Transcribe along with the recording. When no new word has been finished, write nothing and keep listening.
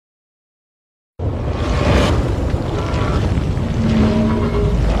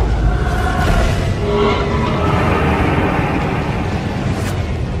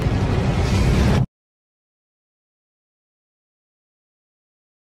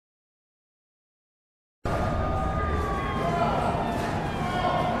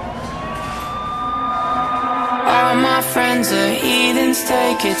friends are heathens,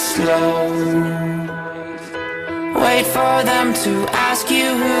 take it slow. Wait for them to ask you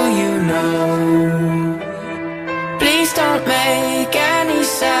who you know. Please don't make any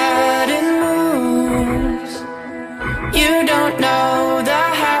sudden moves. You don't know the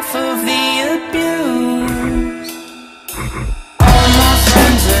half of the abuse. All my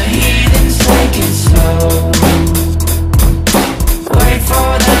friends are heathens, take it slow. Wait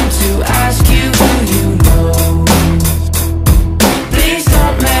for them to ask you who you know. Please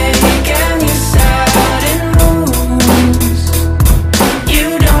don't make any sudden moves. You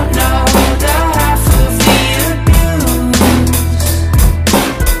don't know the half of the abuse.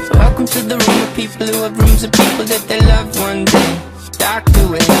 Welcome to the room of people who have rooms of people that they loved one day docked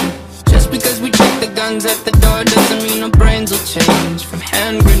away. Just because we check the guns at the door doesn't mean our brains will change from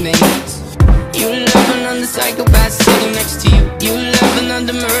hand grenades. You love another psychopath sitting next to you. You love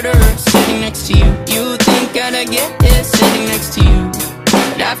another murderer sitting next to you. You think I'd get here sitting next to you.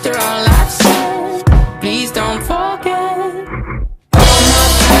 But after all I've said, please don't forget. All my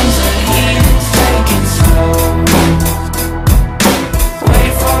friends are heathens, take it slow.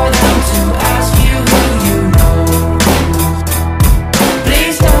 Wait for them to ask you who you know.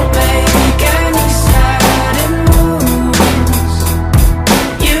 Please don't make any sudden moves.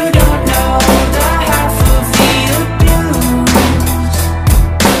 You don't know the half of the abuse.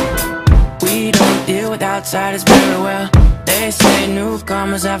 We don't deal with outsiders very well. They say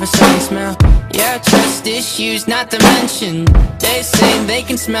newcomers have a certain smell. Yeah, trust issues not to mention. They say they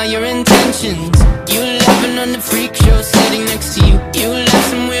can smell your intentions. You laughing on the freak show sitting next to you. You love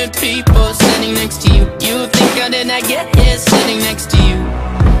some weird people sitting next to you. You think how did I get here sitting next to you.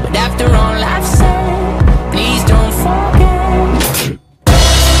 But after all I've said, please don't forget.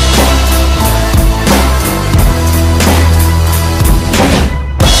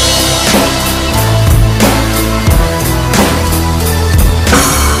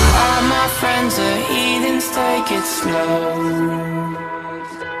 Take it slow.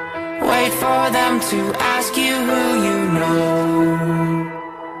 Wait for them to ask you who you know.